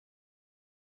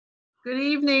Good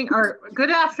evening, or good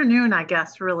afternoon, I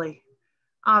guess, really.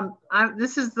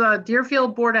 This is the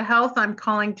Deerfield Board of Health. I'm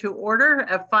calling to order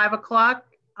at 5 o'clock,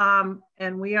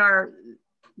 and we are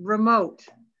remote.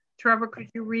 Trevor, could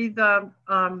you read the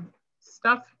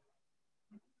stuff?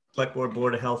 Select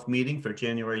Board of Health meeting for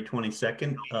January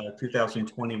 22nd,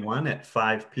 2021 at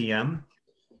 5 p.m.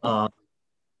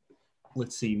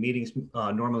 Let's see, meetings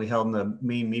normally held in the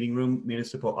main meeting room,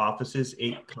 municipal offices,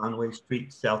 8 Conway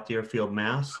Street, South Deerfield,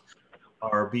 Mass.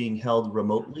 Are being held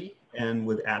remotely and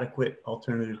with adequate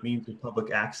alternative means of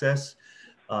public access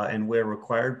and where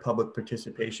required, public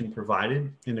participation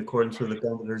provided in accordance with the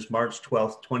Governor's March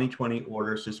 12th, 2020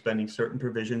 order suspending certain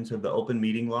provisions of the open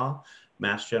meeting law,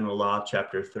 Mass General Law,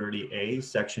 Chapter 30A,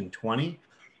 Section 20.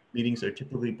 Meetings are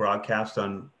typically broadcast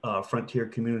on Frontier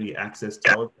Community Access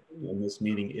Television, and this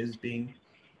meeting is being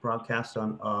broadcast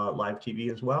on live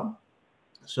TV as well.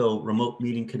 So remote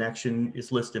meeting connection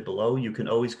is listed below. You can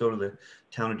always go to the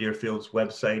Town of Deerfield's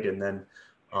website, and then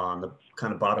on the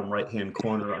kind of bottom right-hand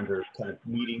corner under kind of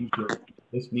meetings,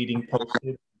 this meeting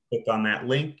posted. Click on that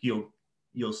link. You'll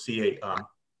see a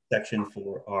section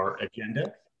for our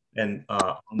agenda, and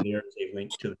on there is a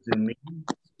link to the Zoom meeting.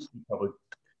 You probably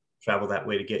travel that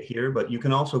way to get here, but you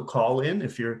can also call in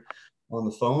if you're on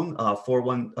the phone.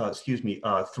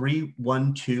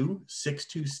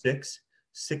 312-626.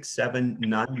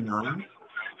 6799.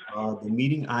 The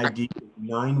meeting ID is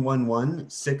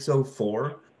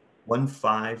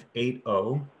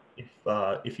 911-604-1580.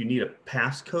 If you need a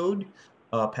passcode,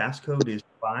 passcode is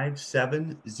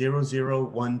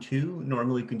 570012.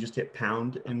 Normally you can just hit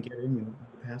pound and get in the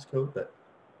passcode, but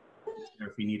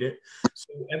if you need it. So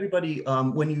everybody,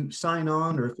 when you sign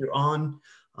on or if you're on,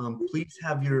 please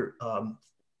have your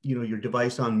your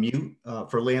device on mute.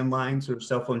 For landlines or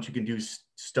cell phones, you can do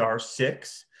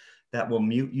 *6. That will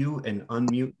mute you and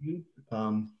unmute you.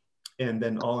 And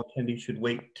then all attendees should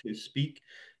wait to speak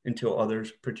until other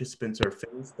participants are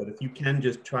finished. But if you can,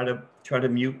 just try to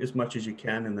mute as much as you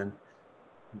can, and then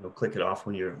click it off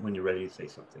when you're ready to say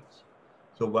something.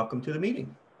 So welcome to the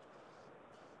meeting.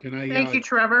 Can I? Thank you,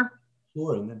 Trevor.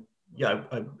 Sure, and then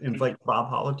I invite Bob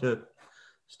Holler to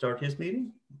start his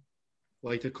meeting. I'd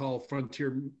like to call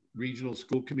Frontier Regional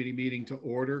School Committee meeting to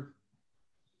order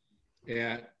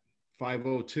at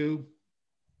 5:02.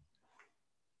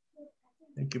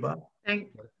 Thank you, Bob. Thank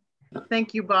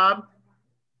you, Bob.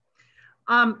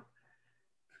 Well,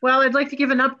 I'd like to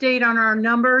give an update on our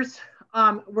numbers.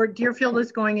 Where Deerfield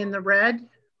is going in the red,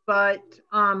 but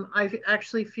I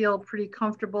actually feel pretty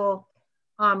comfortable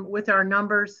with our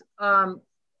numbers.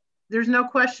 There's no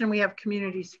question we have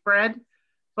community spread,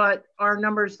 but our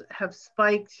numbers have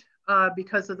spiked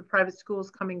because of the private schools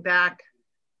coming back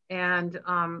and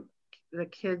the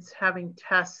kids having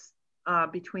tests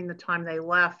between the time they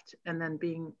left and then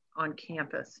being on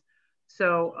campus.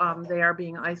 So they are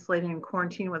being isolated and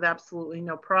quarantined with absolutely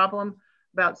no problem.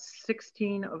 About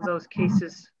 16 of those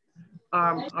cases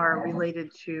are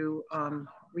related to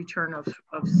return of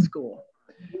school.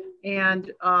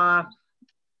 And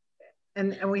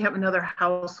we have another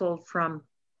household from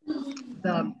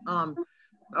the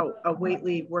a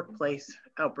Whately workplace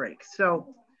outbreak.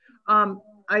 So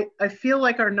I feel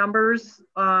like our numbers,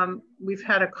 we've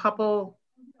had a couple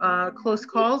close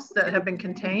calls that have been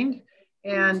contained,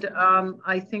 and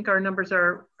I think our numbers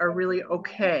are really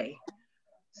okay.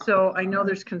 So I know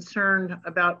there's concern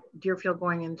about Deerfield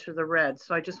going into the red.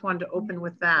 So I just wanted to open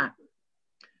with that.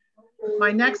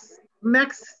 My next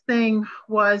thing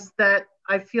was that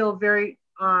I feel very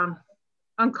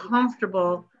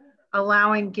uncomfortable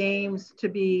allowing games to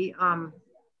be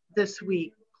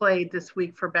played this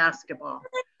week for basketball.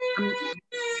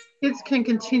 Kids can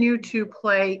continue to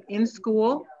play in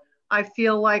school. I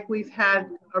feel like we've had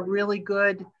a really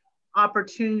good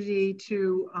opportunity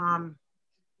to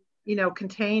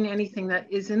contain anything that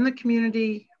is in the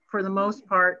community for the most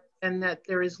part, and that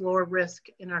there is lower risk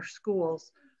in our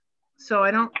schools. So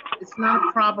it's not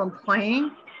a problem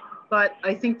playing, but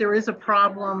I think there is a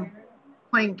problem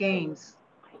playing games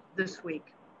this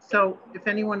week. So if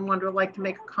anyone would like to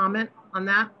make a comment on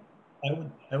that.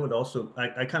 I would also,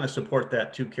 I kind of support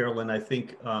that too, Carolyn. I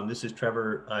think this is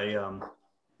Trevor.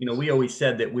 We always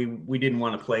said that we didn't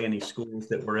want to play any schools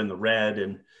that were in the red,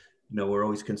 and we're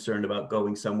always concerned about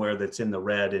going somewhere that's in the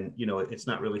red, and it's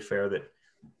not really fair that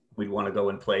we'd want to go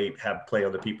and play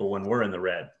other people when we're in the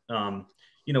red.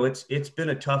 It's been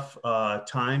a tough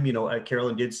time.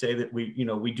 Carolyn did say that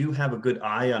we do have a good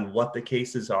eye on what the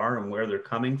cases are and where they're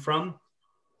coming from,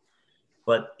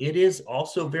 but it is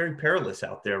also very perilous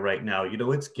out there right now.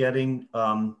 It's getting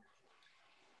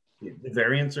the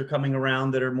variants are coming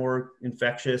around that are more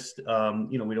infectious.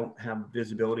 You know, we don't have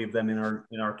visibility of them in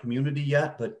our community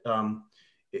yet, but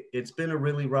it's been a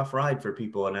really rough ride for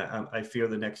people, and I fear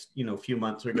the next, you know, few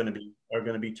months are going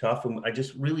to be tough. And I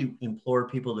just really implore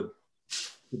people to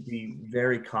be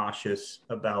very cautious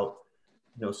about,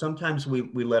 you know, sometimes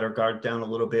we let our guard down a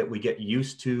little bit. We get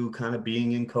used to kind of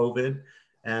being in COVID,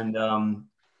 and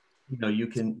you know, you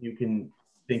can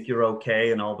think you're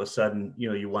okay, and all of a sudden, you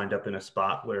know, you wind up in a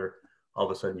spot where all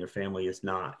of a sudden your family is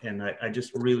not. And I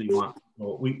just really want,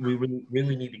 well, we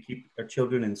really need to keep our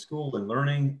children in school and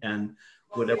learning, and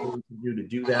whatever we can do to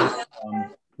do that.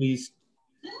 Please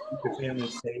keep your family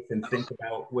safe and think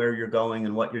about where you're going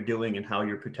and what you're doing and how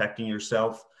you're protecting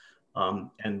yourself.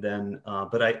 And then,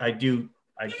 but I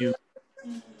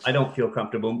don't feel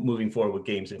comfortable moving forward with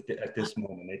games at this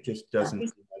moment. It just doesn't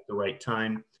seem like the right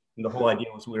time. And the whole idea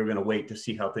was we were going to wait to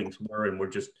see how things were, and we're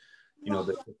just, you know,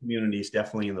 the community is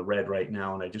definitely in the red right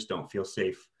now, and I just don't feel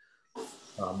safe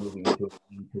moving into a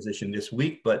position this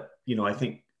week. But, you know, I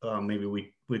think maybe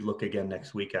we'd look again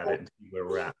next week at it and see where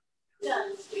we're at.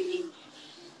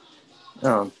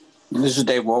 This is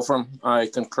Dave Wolfram. I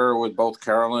concur with both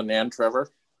Carolyn and Trevor.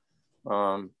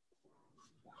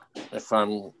 If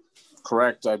I'm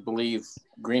correct, I believe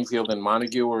Greenfield and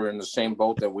Montague are in the same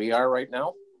boat that we are right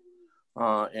now,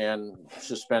 and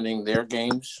suspending their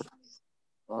games.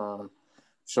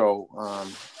 So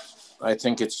I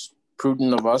think it's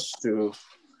prudent of us to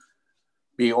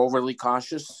be overly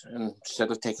cautious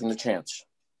instead of taking the chance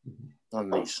on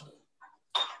these.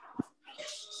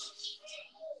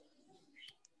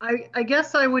 I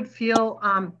guess I would feel,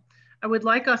 I would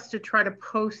like us to try to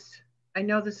post, I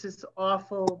know this is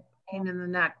awful pain in the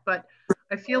neck, but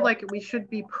I feel like we should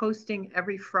be posting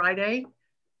every Friday.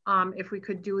 If we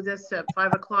could do this at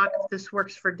 5 o'clock, if this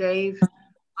works for Dave,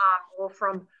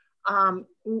 Wolfram.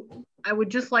 I would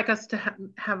just like us to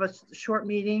have a short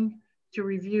meeting to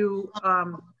review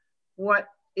what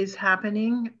is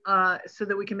happening so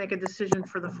that we can make a decision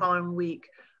for the following week.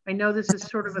 I know this is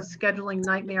sort of a scheduling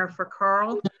nightmare for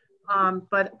Carl,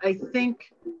 but I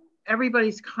think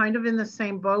everybody's kind of in the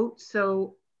same boat.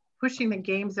 So pushing the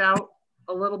games out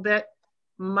a little bit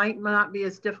might not be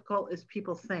as difficult as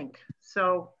people think.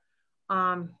 So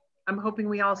I'm hoping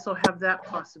we also have that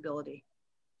possibility.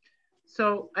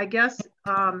 So I guess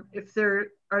if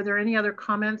are there any other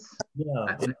comments?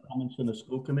 Yeah, any comments from the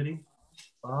school committee,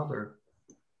 Bob, or?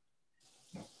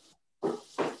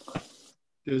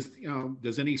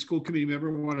 Does any school committee member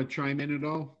want to chime in at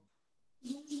all?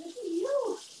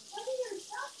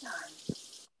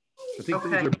 I think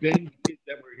those are Ben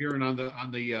that we're hearing on the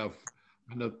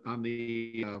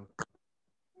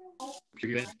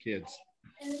prevent kids.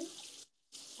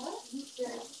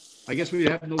 I guess we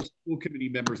have no school committee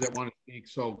members that want to speak.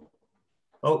 So,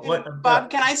 what? Bob,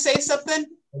 can I say something?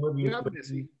 Olivia,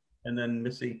 Missy, and then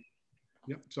Missy.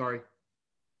 Yep. Sorry,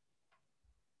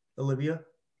 Olivia.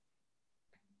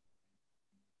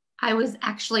 I was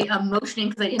actually motioning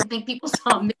because I didn't think people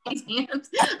saw Missy's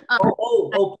hands.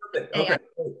 Perfect. Okay. I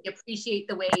appreciate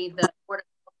the way that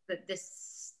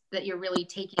you're really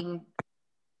taking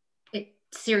it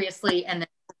seriously and then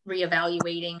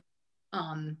reevaluating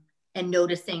and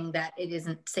noticing that it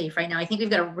isn't safe right now. I think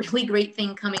we've got a really great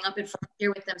thing coming up in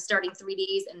Frontier with them starting 3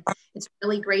 days, and it's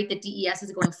really great that DES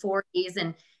is going 4 days.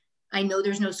 And I know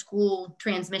there's no school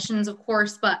transmissions, of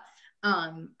course, but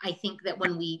I think that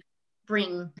when we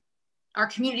bring our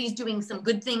community is doing some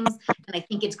good things, and I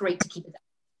think it's great to keep it that.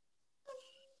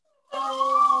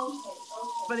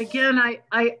 But again,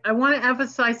 I want to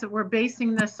emphasize that we're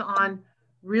basing this on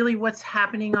really what's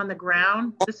happening on the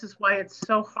ground. This is why it's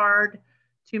so hard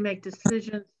to make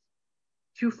decisions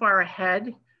too far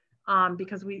ahead,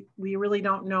 because we really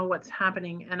don't know what's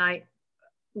happening. And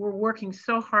we're working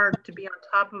so hard to be on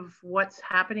top of what's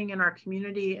happening in our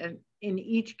community and in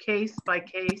each case by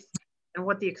case and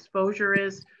what the exposure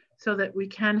is, so that we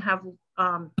can have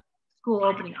school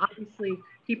opening. Obviously,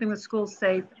 keeping the schools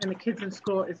safe and the kids in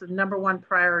school is the #1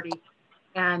 priority.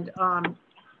 And I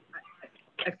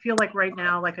feel like right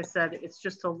now, like I said, it's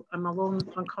just I'm a little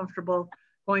uncomfortable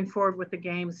going forward with the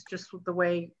games, just with the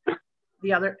way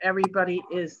everybody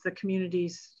is, the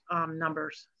community's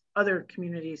numbers, other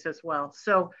communities as well.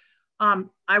 So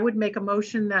I would make a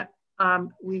motion that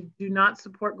we do not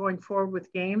support going forward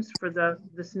with games for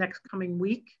this next coming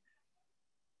week.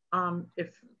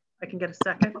 If I can get a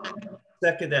second.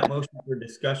 Second that motion for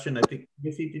discussion. I think,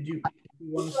 Missy, did you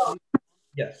want to speak?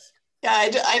 Yes. Yeah, I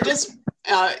just,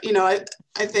 I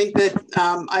think that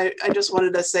I just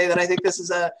wanted to say that I think this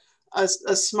is a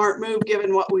smart move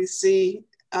given what we see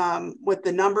with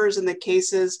the numbers and the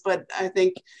cases. But I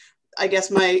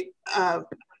guess my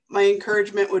my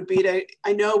encouragement would be to,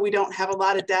 I know we don't have a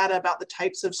lot of data about the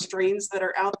types of strains that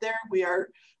are out there. We are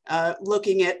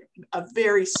looking at a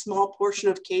very small portion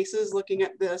of cases, looking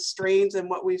at the strains, and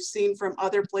what we've seen from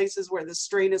other places where the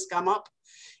strain has come up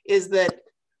is that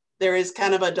there is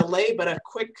kind of a delay, but a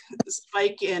quick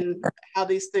spike in how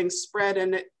these things spread.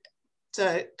 And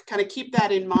to kind of keep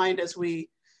that in mind as we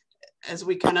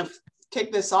kind of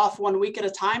kick this off 1 week at a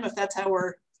time, if that's how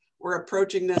we're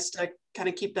approaching this, to kind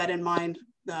of keep that in mind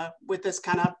with this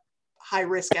kind of high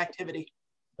risk activity.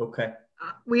 Okay.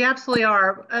 We absolutely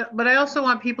are. But I also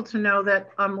want people to know that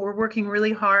we're working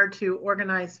really hard to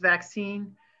organize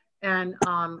vaccine. And,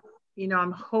 you know,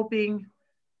 I'm hoping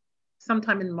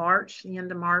sometime in March, the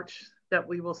end of March, that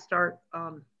we will start,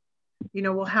 you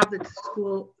know, we'll have the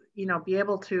school, you know, be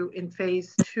able to, in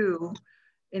phase 2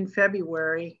 in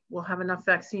February, we'll have enough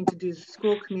vaccine to do the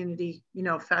school community, you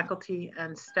know, faculty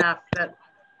and staff that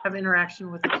have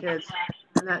interaction with the kids,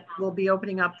 and that will be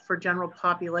opening up for general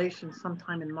population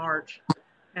sometime in March.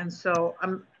 And so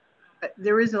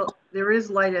there is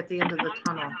light at the end of the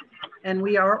tunnel, and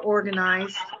we are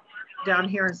organized down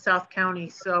here in South County.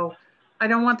 So I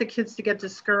don't want the kids to get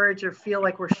discouraged or feel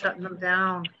like we're shutting them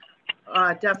down,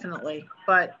 definitely.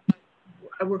 But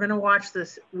we're going to watch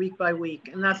this week by week,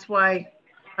 and that's why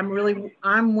I'm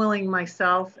willing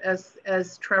myself,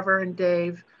 as Trevor and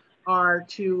Dave are,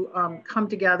 to come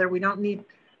together. We don't need,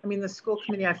 I mean, the school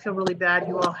committee, I feel really bad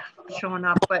you all showing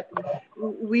up, but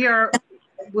we are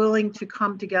willing to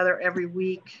come together every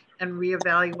week and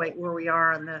reevaluate where we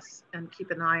are on this and keep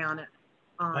an eye on it.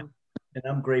 And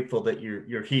I'm grateful that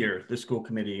you're here, the school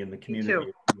committee and the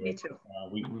community. Me too.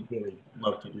 We really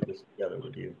love to do this together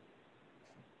with you.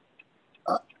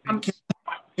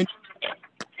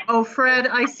 Oh, Fred,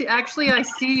 I see. Actually, I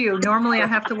see you. Normally, I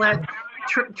have to let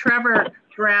Trevor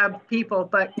grab people,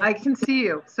 but I can see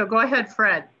you. So go ahead,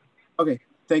 Fred. Okay,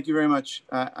 thank you very much.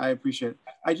 I appreciate it.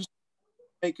 I just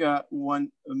make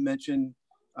one mention,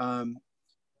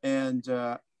 and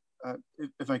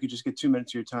if I could just get 2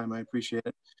 minutes of your time, I appreciate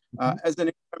it. As an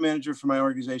HR manager for my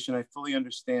organization, I fully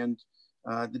understand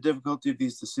the difficulty of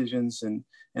these decisions, and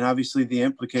obviously the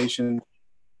implication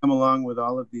come along with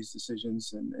all of these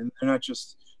decisions, and they're not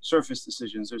just surface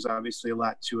decisions. There's obviously a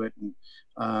lot to it, and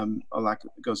a lot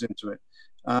that goes into it,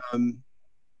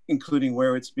 including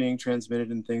where it's being transmitted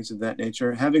and things of that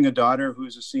nature. Having a daughter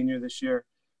who's a senior this year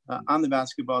on the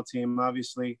basketball team,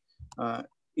 obviously,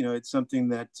 you know, it's something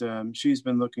that she's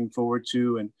been looking forward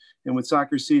to, and with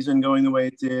soccer season going the way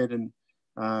it did, and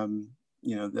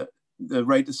you know, the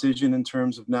right decision in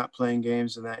terms of not playing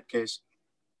games in that case.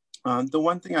 The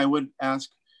one thing I would ask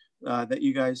that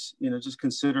you guys, you know, just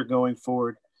consider going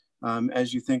forward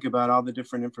as you think about all the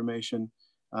different information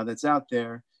that's out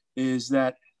there, is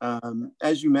that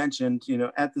as you mentioned, you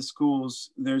know, at the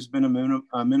schools, there's been a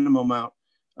minimum amount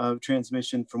of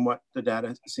transmission from what the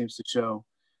data seems to show.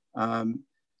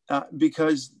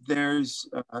 Because there's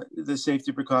the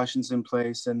safety precautions in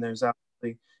place, and there's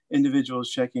obviously individuals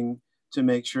checking to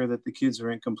make sure that the kids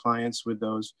are in compliance with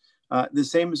those. The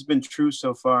same has been true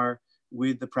so far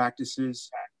with the practices.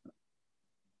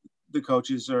 The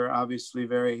coaches are obviously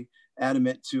very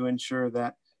adamant to ensure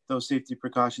that those safety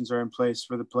precautions are in place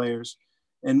for the players.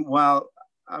 And while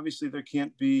obviously there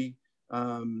can't be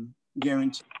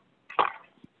guaranteed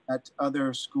that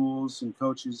other schools and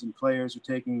coaches and players are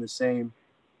taking the same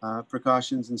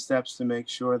precautions and steps to make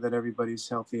sure that everybody's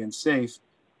healthy and safe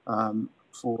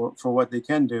for what they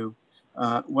can do.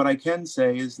 What I can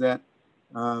say is that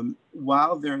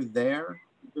while they're there,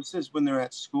 this is when they're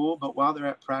at school, but while they're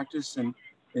at practice and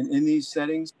in these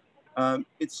settings,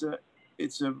 it's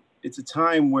a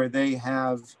time where they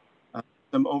have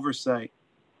some oversight.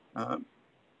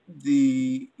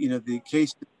 The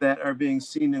cases that are being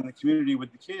seen in the community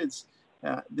with the kids,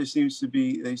 they seem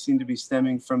to be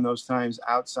stemming from those times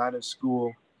outside of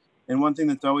school. And one thing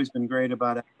that's always been great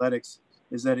about athletics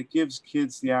is that it gives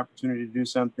kids the opportunity to do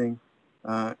something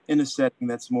in a setting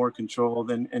that's more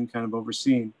controlled and kind of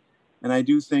overseen. And I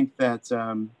do think that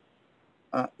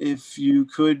if you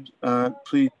could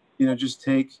please, you know, just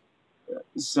take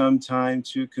some time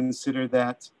to consider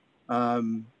that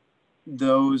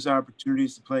those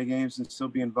opportunities to play games and still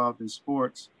be involved in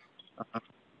sports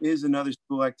is another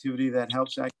school activity that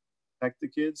helps protect the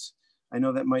kids. I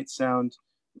know that might sound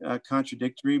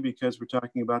contradictory because we're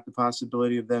talking about the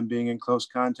possibility of them being in close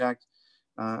contact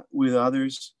with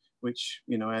others, which,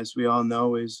 you know, as we all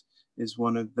know, is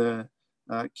one of the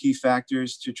key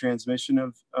factors to transmission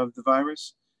of the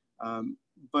virus.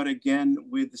 But again,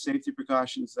 with the safety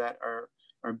precautions that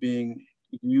are being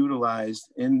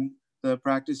utilized in the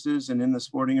practices and in the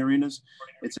sporting arenas,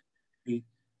 it's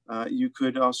you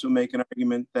could also make an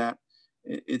argument that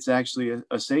it's actually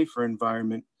a safer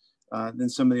environment than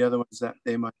some of the other ones that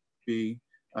they might be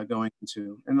going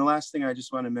into. And the last thing I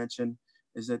just want to mention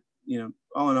is that,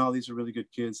 all in all, these are really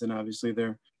good kids, and obviously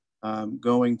they're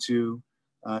going to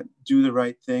do the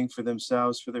right thing for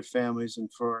themselves, for their families, and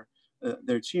for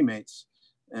their teammates.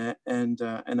 And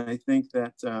I think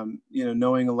that,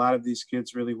 knowing a lot of these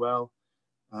kids really well,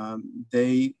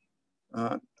 they,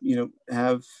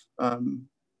 have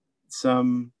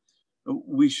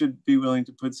we should be willing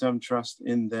to put some trust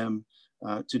in them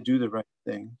to do the right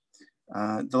thing.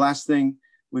 The last thing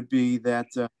would be that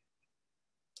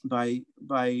by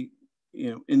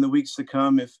in the weeks to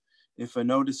come, if a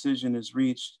no decision is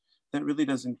reached, that really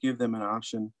doesn't give them an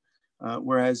option.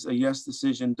 Whereas a yes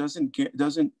decision doesn't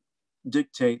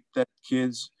dictate that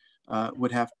kids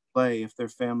would have to play if their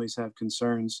families have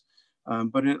concerns,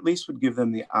 but it at least would give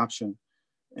them the option.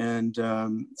 And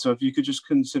so if you could just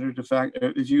consider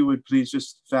if you would please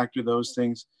just factor those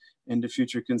things into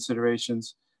future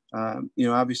considerations.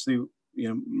 Obviously,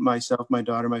 myself, my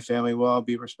daughter, my family will all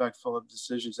be respectful of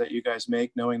decisions that you guys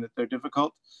make, knowing that they're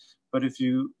difficult. But if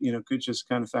you, could just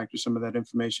kind of factor some of that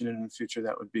information in the future,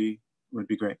 that would be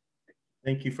great.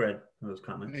 Thank you, Fred, for those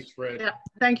comments. Thanks, Fred. Yeah,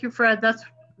 thank you, Fred.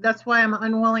 That's why I'm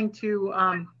unwilling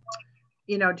to,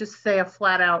 just say a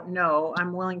flat out no.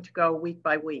 I'm willing to go week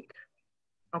by week.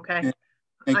 Okay.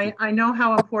 I know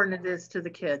how important it is to the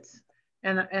kids,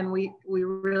 and we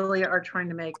really are trying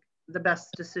to make the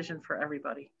best decision for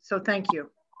everybody. So thank you.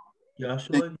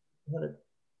 Joshua, you had a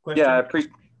question? Yeah,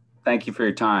 thank you for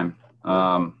your time.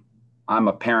 I'm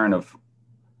a parent of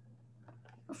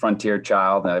a Frontier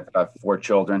child. I've got 4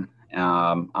 children.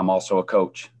 I'm also a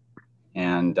coach,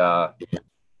 and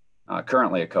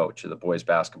currently a coach of the boys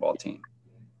basketball team.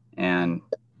 And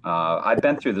I've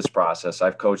been through this process.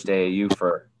 I've coached AAU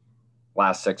for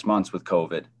last 6 months with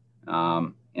COVID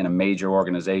in a major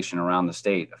organization around the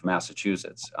state of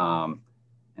Massachusetts. And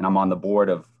I'm on the board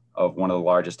of one of the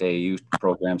largest AAU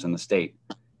programs in the state.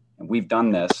 And we've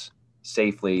done this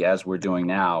safely, as we're doing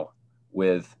now,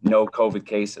 with no COVID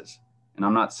cases. And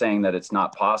I'm not saying that it's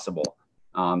not possible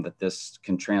that this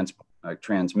can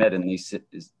transmit in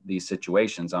these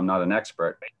situations. I'm not an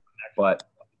expert, but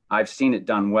I've seen it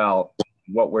done well.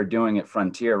 What we're doing at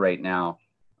Frontier right now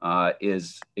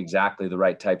is exactly the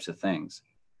right types of things.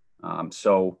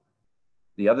 So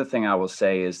the other thing I will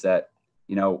say is that,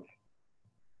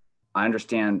 I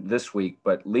understand this week,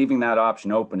 but leaving that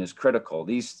option open is critical.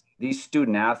 These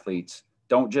student athletes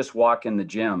don't just walk in the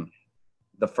gym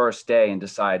the first day and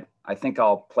decide, I think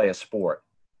I'll play a sport.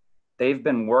 They've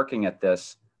been working at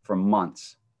this for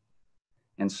months.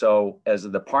 And so as the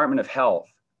Department of Health,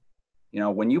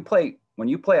 when you play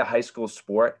a high school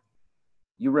sport,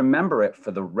 you remember it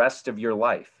for the rest of your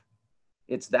life.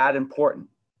 It's that important.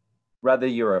 Whether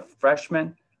you're a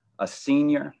freshman, a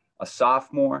senior, a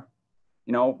sophomore,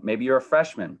 maybe you're a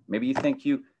freshman. Maybe you think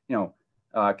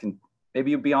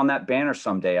maybe you'll be on that banner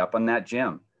someday up on that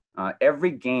gym.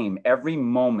 Every game, every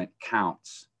moment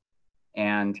counts.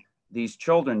 And these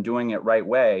children doing it right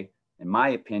way, in my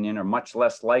opinion, are much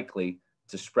less likely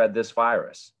to spread this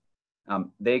virus.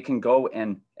 They can go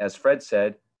and, as Fred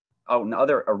said, out in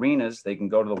other arenas, they can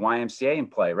go to the YMCA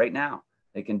and play right now.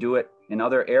 They can do it in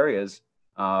other areas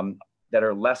that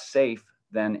are less safe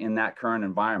than in that current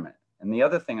environment. And the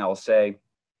other thing I'll say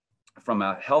from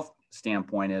a health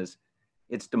standpoint is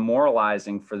it's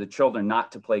demoralizing for the children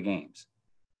not to play games.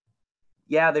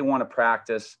 Yeah, they want to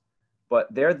practice,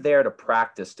 but they're there to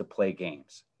practice to play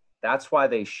games. That's why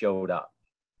they showed up.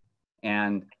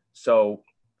 And so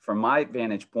from my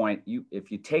vantage point,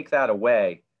 if you take that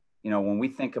away, when we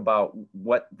think about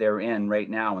what they're in right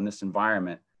now in this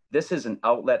environment, this is an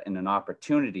outlet and an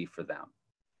opportunity for them.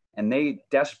 And they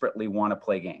desperately want to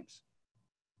play games.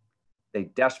 They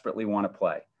desperately want to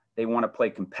play. They want to play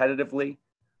competitively.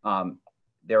 All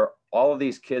of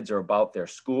these kids are about their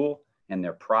school and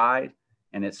their pride.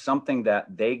 And it's something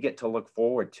that they get to look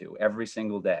forward to every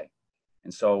single day.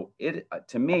 And so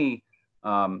to me,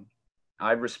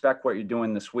 I respect what you're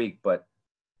doing this week, but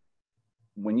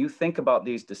when you think about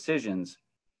these decisions,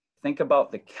 think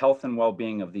about the health and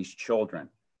well-being of these children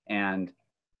and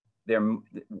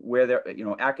where they're,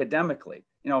 academically.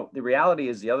 The reality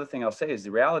is, the other thing I'll say is,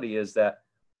 the reality is that,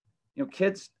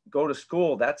 kids go to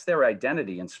school, that's their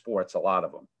identity in sports, a lot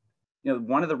of them.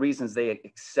 One of the reasons they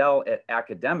excel at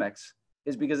academics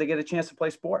is because they get a chance to play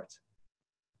sports.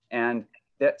 And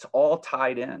that's all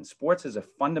tied in. Sports is a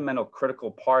fundamental,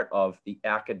 critical part of the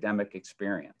academic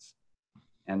experience.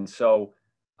 And so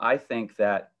I think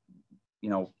that,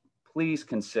 please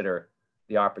consider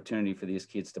the opportunity for these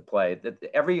kids to play. That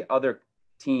every other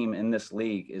team in this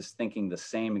league is thinking the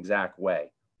same exact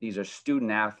way. These are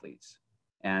student athletes,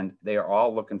 and they are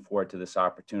all looking forward to this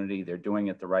opportunity. They're doing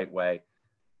it the right way.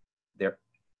 They're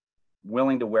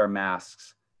willing to wear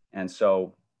masks. And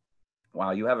so,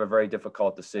 wow, you have a very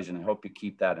difficult decision. I hope you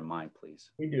keep that in mind,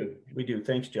 please. We do.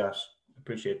 Thanks, Josh.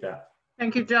 Appreciate that.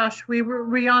 Thank you, Josh.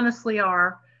 We honestly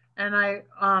are. And I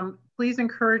please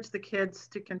encourage the kids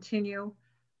to continue.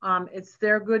 It's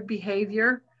their good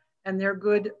behavior and their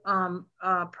good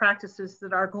practices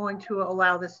that are going to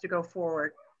allow this to go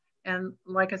forward. And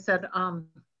like I said,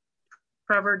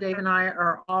 Trevor, Dave, and I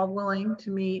are all willing to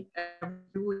meet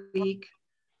every week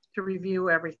to review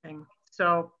everything.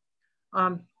 So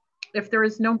if there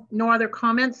is no other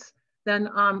comments, then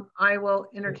I will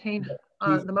entertain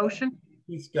the motion.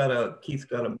 Keith's got a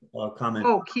comment.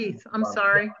 Oh, Keith, I'm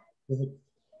sorry.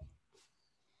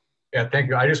 Yeah, thank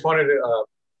you. I just wanted to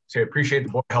say appreciate the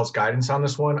Board of Health's guidance on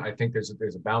this one. I think there's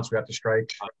a balance we have to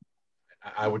strike.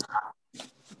 I would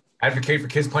advocate for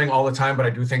kids playing all the time, but I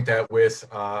do think that with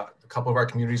a couple of our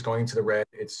communities going into the red,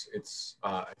 it's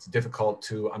difficult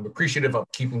to. I'm appreciative of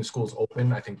keeping the schools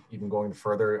open. I think even going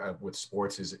further with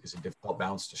sports is a difficult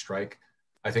balance to strike.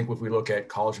 I think if we look at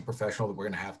college and professional, that we're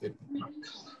going to have to.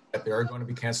 That there are going to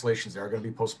be cancellations, there are going to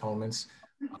be postponements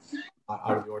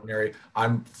out of the ordinary.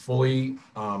 I'm fully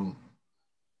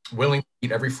willing to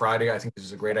meet every Friday. I think this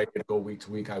is a great idea to go week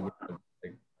to week. I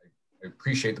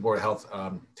appreciate the Board of Health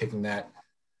taking that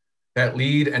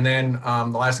lead. And then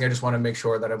the last thing I just want to make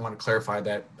sure that I want to clarify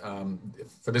that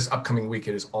for this upcoming week,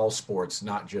 it is all sports,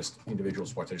 not just individual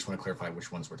sports. I just want to clarify which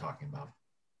ones we're talking about.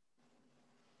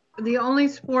 The only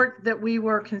sport that we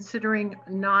were considering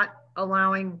not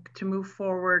allowing to move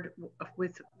forward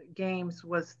with games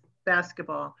was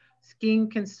basketball. Skiing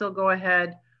can still go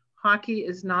ahead. Hockey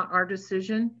is not our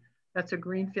decision. That's a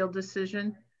Greenfield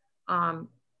decision. I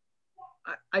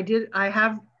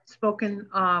have spoken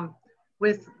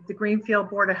with the Greenfield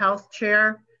Board of Health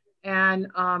chair and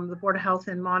the Board of Health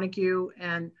in Montague,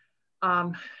 and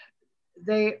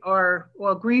they are,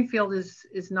 well, Greenfield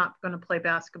is not going to play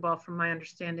basketball from my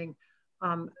understanding.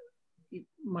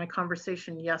 My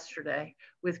conversation yesterday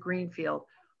with Greenfield.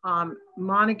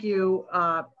 Montague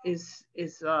is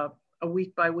a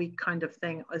week by week kind of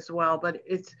thing as well, but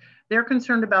they're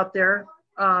concerned about their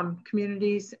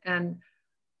communities, and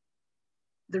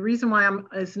the reason why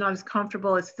is not as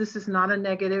comfortable is this is not a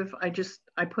negative.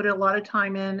 I put a lot of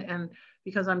time in, and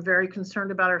because I'm very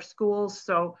concerned about our schools,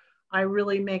 so I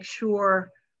really make sure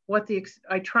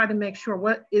I try to make sure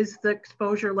what is the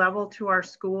exposure level to our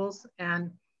schools,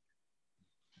 and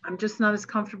I'm just not as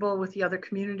comfortable with the other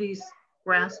communities'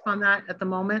 grasp on that at the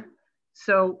moment.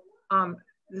 So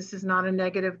this is not a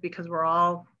negative because we're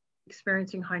all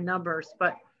experiencing high numbers,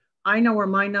 but I know where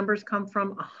my numbers come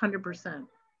from 100%.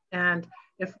 And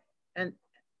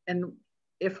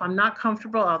if I'm not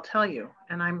comfortable, I'll tell you.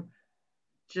 And I'm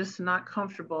just not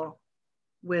comfortable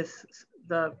with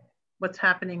what's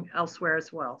happening elsewhere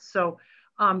as well. So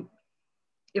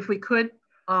if we could,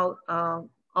 all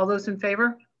those in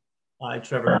favor? Aye,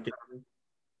 Trevor.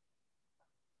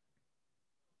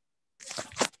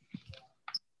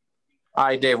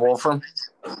 Aye, Dave Wolfram.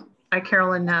 Aye,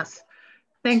 Carolyn Ness.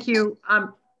 Thank you.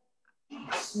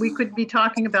 We could be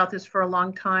talking about this for a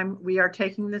long time. We are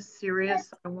taking this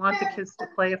serious. I want the kids to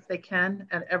play if they can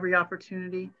at every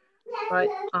opportunity, but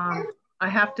I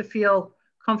have to feel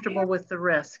comfortable with the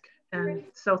risk. And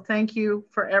so thank you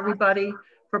for everybody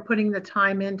for putting the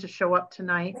time in to show up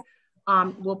tonight.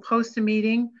 We'll post a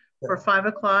meeting for 5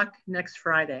 o'clock next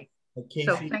Friday. Okay,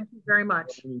 so thank you very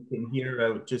much. You can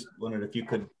hear, I just wondered if you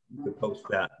could post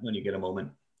that when you get a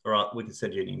moment, or we can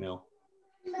send you an email.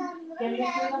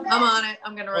 I'm on it.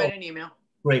 I'm going to write an email.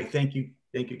 Great. Thank you.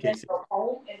 Thank you, Casey.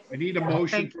 I need a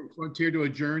motion from Frontier to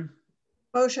adjourn.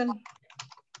 Motion.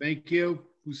 Thank you.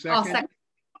 Who's I'll second?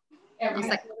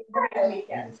 second.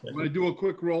 I'm going to do a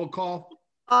quick roll call.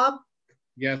 Bob?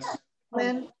 Yes.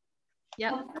 Lynn?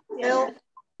 Yep. Bill?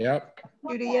 Yep.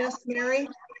 Judy, yes. Mary?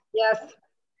 Yes.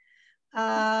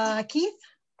 Keith?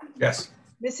 Yes.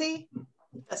 Missy?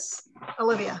 Yes.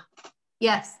 Olivia?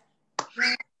 Yes.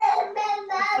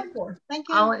 Thank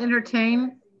you. I'll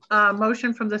entertain a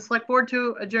motion from the select board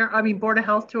to adjourn, Board of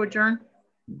Health to adjourn.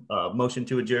 Motion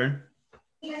to adjourn.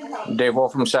 Dave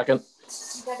Wolfram, second.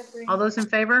 All those in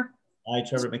favor? Aye,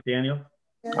 Trevor McDaniel.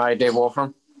 Aye, Dave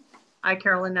Wolfram. Aye,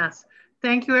 Carolyn Ness.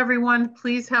 Thank you, everyone.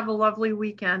 Please have a lovely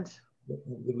weekend.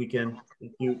 Good weekend.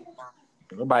 Thank you.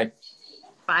 Goodbye.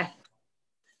 Bye.